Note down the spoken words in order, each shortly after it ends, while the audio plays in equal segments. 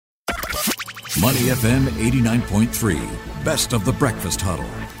Money FM 89.3, best of the breakfast huddle.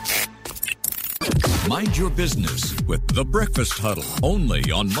 Mind your business with the breakfast huddle,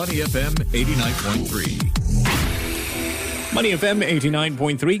 only on Money FM 89.3. Money FM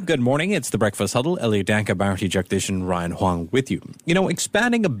 89.3. Good morning. It's the Breakfast Huddle. Elliot Danka, Bharati Jagdish, and Ryan Huang with you. You know,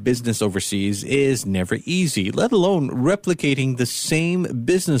 expanding a business overseas is never easy, let alone replicating the same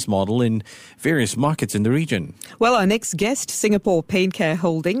business model in various markets in the region. Well, our next guest, Singapore Pain Care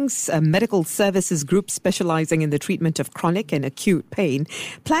Holdings, a medical services group specializing in the treatment of chronic and acute pain,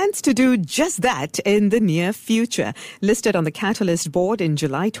 plans to do just that in the near future. Listed on the Catalyst board in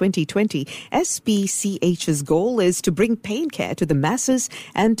July 2020, SPCH's goal is to bring pain care to the masses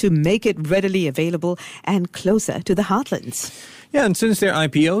and to make it readily available and closer to the heartlands. Yeah, and since their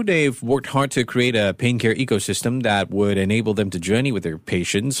IPO, they've worked hard to create a pain care ecosystem that would enable them to journey with their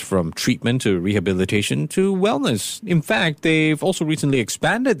patients from treatment to rehabilitation to wellness. In fact, they've also recently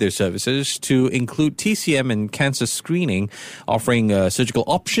expanded their services to include TCM and cancer screening, offering surgical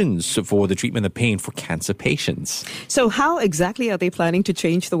options for the treatment of pain for cancer patients. So how exactly are they planning to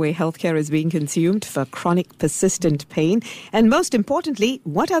change the way healthcare is being consumed for chronic persistent pain? And most importantly,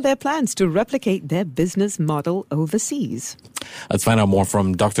 what are their plans to replicate their business model overseas? Let's find out more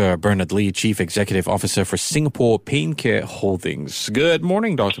from Dr. Bernard Lee, Chief Executive Officer for Singapore Pain Care Holdings. Good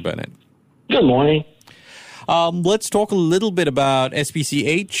morning, Dr. Bernard. Good morning. Let's talk a little bit about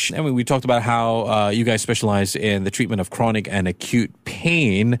SPCH. I mean, we talked about how you guys specialize in the treatment of chronic and acute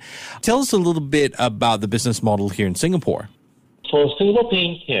pain. Tell us a little bit about the business model here in Singapore. For Singapore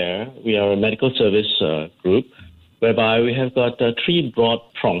Pain Care, we are a medical service group whereby we have got three broad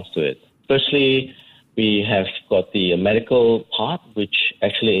prongs to it. Firstly, we have got the medical part, which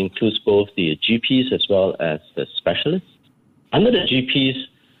actually includes both the GPs as well as the specialists. Under the GPs,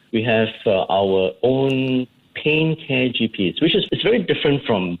 we have our own pain care GPs, which is very different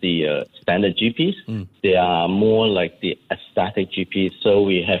from the standard GPs. They are more like the aesthetic GPs. So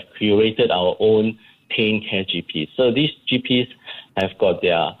we have curated our own pain care GPs. So these GPs have got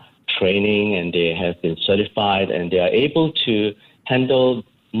their training and they have been certified and they are able to handle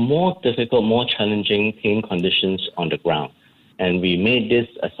more difficult, more challenging pain conditions on the ground. And we made this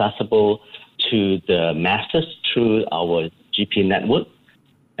accessible to the masses through our GP network,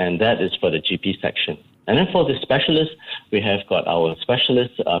 and that is for the GP section. And then for the specialists, we have got our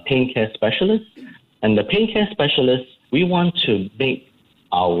specialists, pain care specialists. And the pain care specialists, we want to make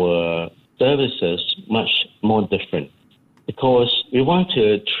our services much more different because we want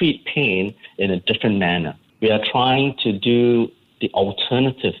to treat pain in a different manner. We are trying to do the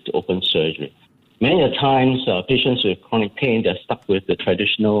alternative to open surgery. Many a times, patients with chronic pain, they're stuck with the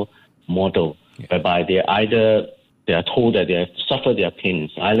traditional model, whereby they are told that they have to suffer their pain in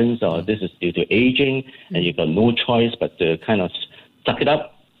silence, or this is due to aging, and you've got no choice but to kind of suck it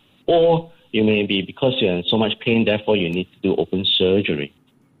up. Or you may be, because you're in so much pain, therefore you need to do open surgery.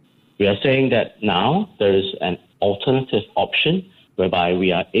 We are saying that now there is an alternative option, whereby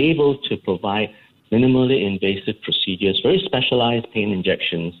we are able to provide minimally invasive procedures, very specialized pain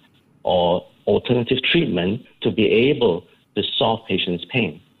injections, or alternative treatment to be able to solve patients'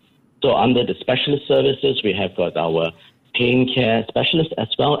 pain. So under the specialist services, we have got our pain care specialists as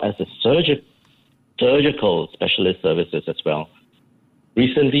well as the surgical specialist services as well.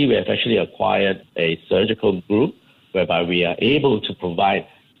 Recently, we have actually acquired a surgical group whereby we are able to provide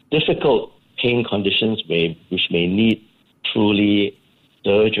difficult pain conditions which may need truly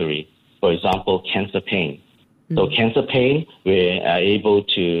surgery. For example, cancer pain. So cancer pain, we are able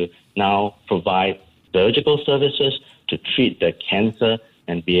to now provide surgical services to treat the cancer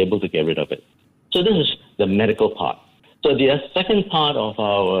and be able to get rid of it. So this is the medical part. So the second part of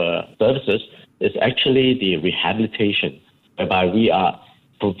our services is actually the rehabilitation, whereby we are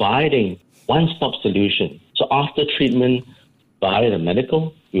providing one-stop solution. So after treatment by the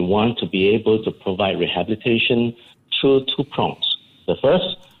medical, we want to be able to provide rehabilitation through two prongs. The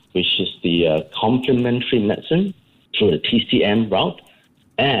first, which is the complementary medicine through the TCM route,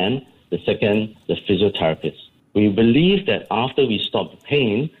 and the second, the physiotherapist. We believe that after we stop the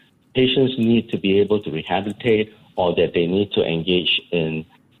pain, patients need to be able to rehabilitate or that they need to engage in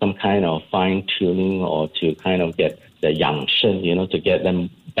some kind of fine-tuning or to kind of get the yangshen, to get them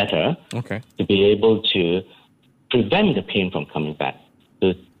better, to be able to prevent the pain from coming back,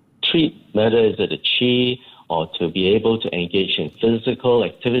 to treat whether it's the qi or to be able to engage in physical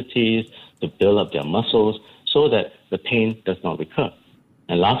activities, to build up their muscles so that the pain does not recur.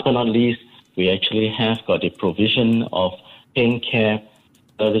 And last but not least, we actually have got the provision of pain care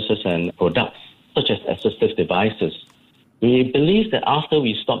services and products, such as assistive devices. We believe that after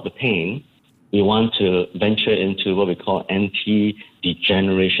we stop the pain, we want to venture into what we call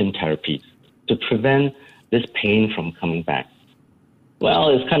anti-degeneration therapies, to prevent this pain from coming back? Well,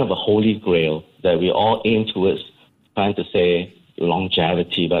 it's kind of a holy grail that we all aim towards, trying to say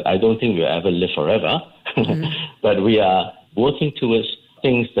longevity, but I don't think we'll ever live forever. But we are working towards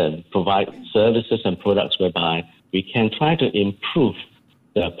things that provide services and products whereby we can try to improve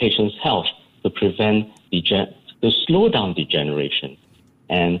the patient's health to prevent to slow down degeneration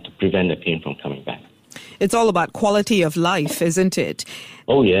and to prevent the pain from coming back. It's all about quality of life, isn't it?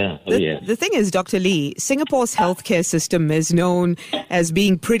 Oh, yeah. The thing is, Dr. Lee, Singapore's healthcare system is known as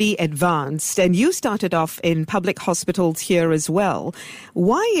being pretty advanced, and you started off in public hospitals here as well.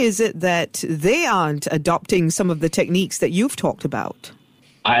 Why is it that they aren't adopting some of the techniques that you've talked about?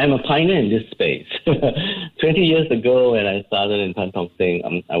 I am a pioneer in this space. 20 years ago, when I started in Tan Tong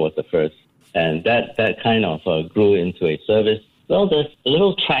Seng, I was the first. And that kind of grew into a service. Well, there's a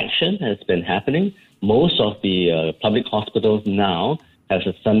little traction has been happening. Most of the public hospitals now have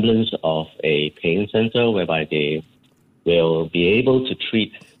a semblance of a pain center whereby they will be able to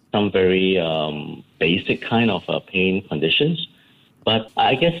treat some very basic kind of pain conditions. But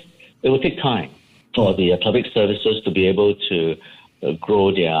I guess it will take time for the public services to be able to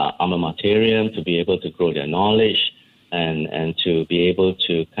grow their alma mater, to be able to grow their knowledge, and to be able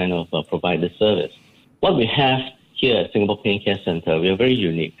to kind of provide the service. What we have here at Singapore Pain Care Center, we are very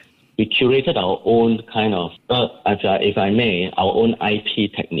unique. We curated our own kind of, if I may, our own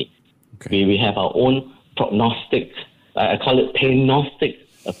IP technique. Okay. We have our own prognostic, I call it pain-gnostic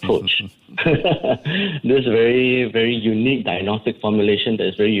approach. This very, very unique diagnostic formulation that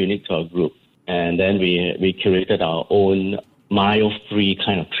is very unique to our group. And then we curated our own myo-free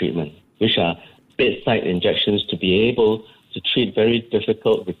kind of treatment, which are bedside injections to be able to treat very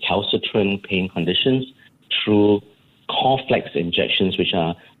difficult recalcitrant pain conditions through Corflex injections, which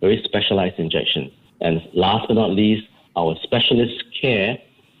are very specialized injections. And last but not least, our specialist care,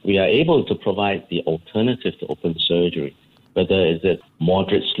 we are able to provide the alternative to open surgery. Whether is it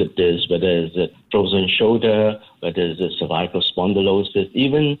moderate slip disc, whether is it frozen shoulder, whether is it cervical spondylosis,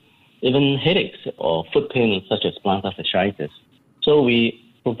 even headaches or foot pain such as plantar fasciitis. So we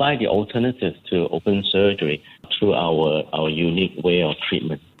provide the alternative to open surgery through our unique way of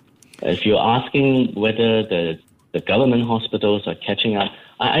treatment. If you're asking whether the government hospitals are catching up,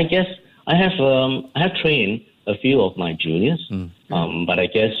 I guess I have trained a few of my juniors, but I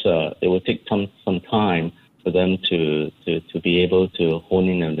guess it will take some time for them to be able to hone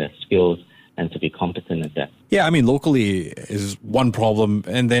in on their skills and to be competent at that. Yeah, I mean, locally is one problem,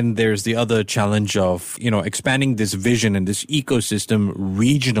 and then there's the other challenge of, expanding this vision and this ecosystem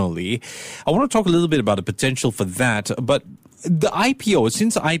regionally. I want to talk a little bit about the potential for that, but the IPO,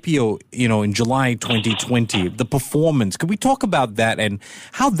 since IPO, in July 2020, the performance, could we talk about that and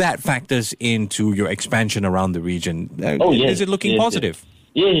how that factors into your expansion around the region? Yes. Is it looking positive?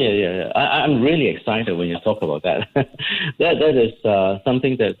 Yeah. I'm really excited when you talk about that. that is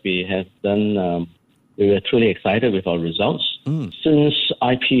something that we have done. We were truly excited with our results. Since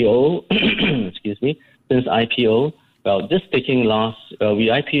IPO, well, just taking we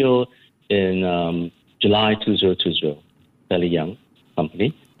IPO in July 2020, fairly young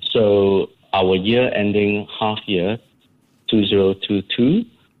company. So our year-ending half-year 2022,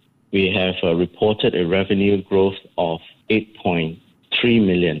 we have reported a revenue growth of 8.3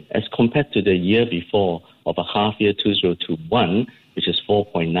 million as compared to the year before of a half-year 2021, which is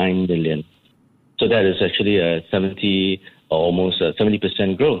 4.9 million. So that is actually almost a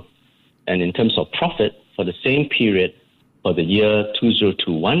 70% growth. And in terms of profit, for the same period, for the year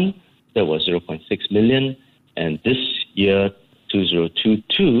 2021, that was 0.6 million. And this year,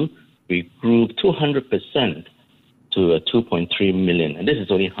 2022, we grew 200% to 2.3 million. And this is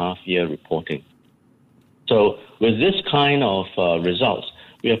only half-year reporting. So with this kind of results,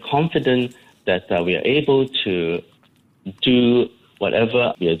 we are confident that we are able to do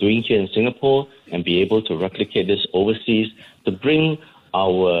whatever we are doing here in Singapore and be able to replicate this overseas to bring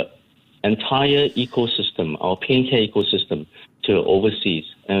our entire ecosystem, our pain care ecosystem, to overseas.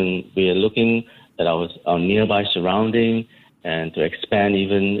 And we are looking at our nearby surrounding and to expand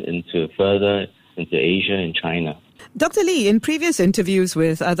even further into Asia and China. Dr. Lee, in previous interviews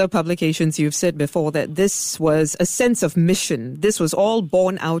with other publications, you've said before that this was a sense of mission. This was all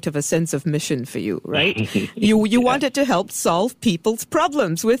born out of a sense of mission for you, right? You wanted to help solve people's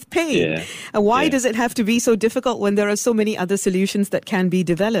problems with pain. Yeah. And why does it have to be so difficult when there are so many other solutions that can be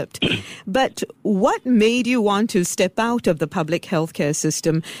developed? But what made you want to step out of the public healthcare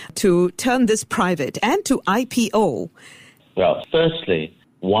system to turn this private and to IPO? Well, firstly,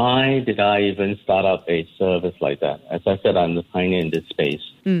 why did I even start up a service like that? As I said, I'm the pioneer in this space.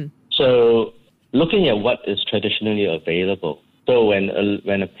 So looking at what is traditionally available. So when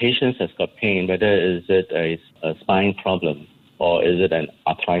a patient has got pain, whether is it a spine problem or is it an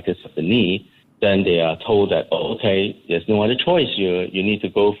arthritis of the knee, then they are told that, okay, there's no other choice. You need to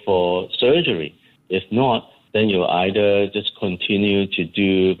go for surgery. If not, then you either just continue to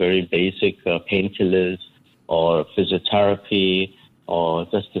do very basic painkillers or physiotherapy, or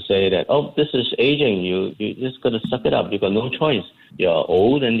just to say that, this is aging. You just got to suck it up. You got no choice. You're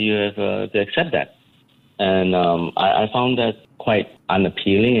old and you have to accept that. And I found that quite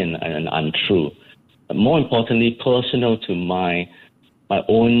unappealing and untrue. But more importantly, personal to my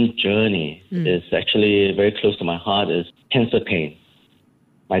own journey is actually very close to my heart is cancer pain.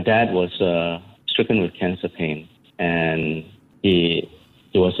 My dad was stricken with cancer pain, and he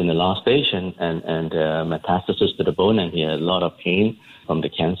was in the last stage and metastasis to the bone, and he had a lot of pain from the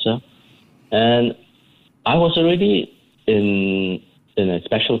cancer. And I was already in a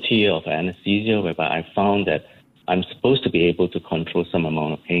specialty of anesthesia whereby I found that I'm supposed to be able to control some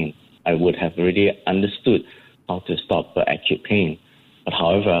amount of pain. I would have already understood how to stop acute pain. But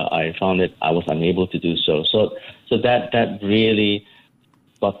however, I found that I was unable to do so. So that really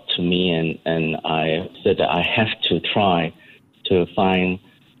got to me, and I said that I have to try to find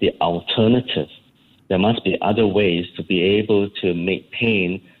the alternative. There must be other ways to be able to make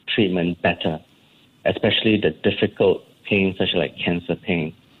pain treatment better, especially the difficult pain such like cancer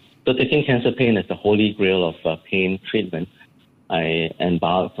pain. So taking cancer pain as the holy grail of pain treatment, I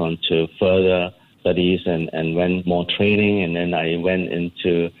embarked onto further studies and went more training, and then I went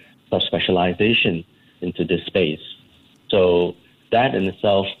into subspecialization into this space. So that in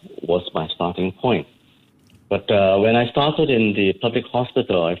itself was my starting point. But when I started in the public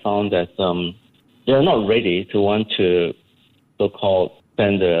hospital, I found that they're not ready to want to so-called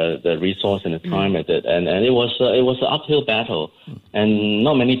spend the resource and the time at it. And it was an uphill battle, and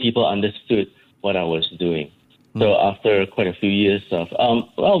not many people understood what I was doing. So after quite a few years of,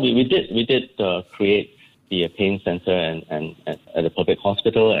 we did create the pain center and at the public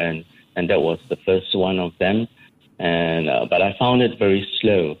hospital, and that was the first one of them. And but I found it very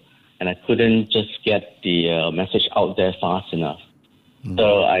slow, and I couldn't just get the message out there fast enough.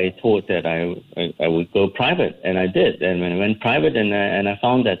 So I thought that I would go private, and I did. And when I went private, and I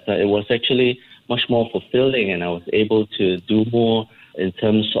found that it was actually much more fulfilling, and I was able to do more in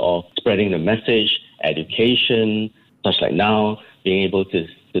terms of spreading the message, education, such like now being able to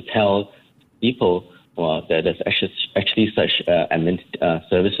tell people that there's actually such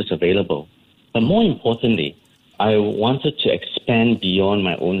services available. But more importantly, I wanted to expand beyond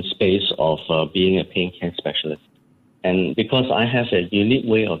my own space of being a pain care specialist. And because I have a unique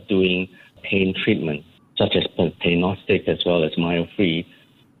way of doing pain treatment, such as painostic as well as myo-free,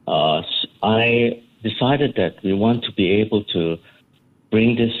 I decided that we want to be able to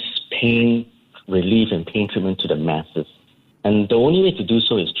bring this pain relief and pain treatment to the masses. And the only way to do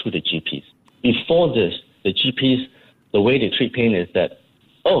so is through the GPs. Before this, the GPs, the way they treat pain is that,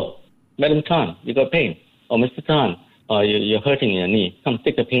 Madam Tan, you got pain. Oh, Mr. Tan, you're hurting your knee. Come,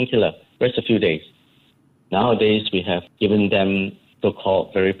 take the painkiller. Rest a few days. Nowadays, we have given them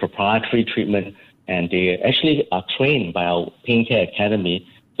so-called very proprietary treatment, and they actually are trained by our Pain Care Academy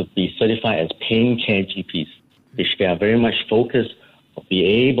to be certified as pain care GPs, which they are very much focused on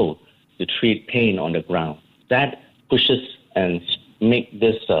being able to treat pain on the ground. That pushes and make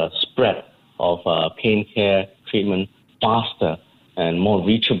this spread of pain care treatment faster and more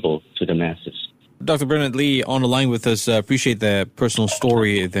reachable to the masses. Dr. Bernard Lee on the line with us. Appreciate the personal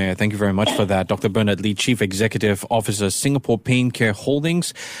story there. Thank you very much for that. Dr. Bernard Lee, Chief Executive Officer, Singapore Pain Care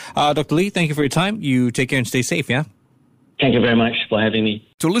Holdings. Dr. Lee, thank you for your time. You take care and stay safe, yeah? Thank you very much for having me.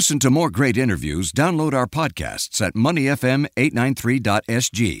 To listen to more great interviews, download our podcasts at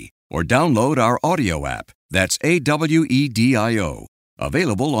moneyfm893.sg or download our audio app. That's AWEDIO.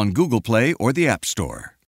 Available on Google Play or the App Store.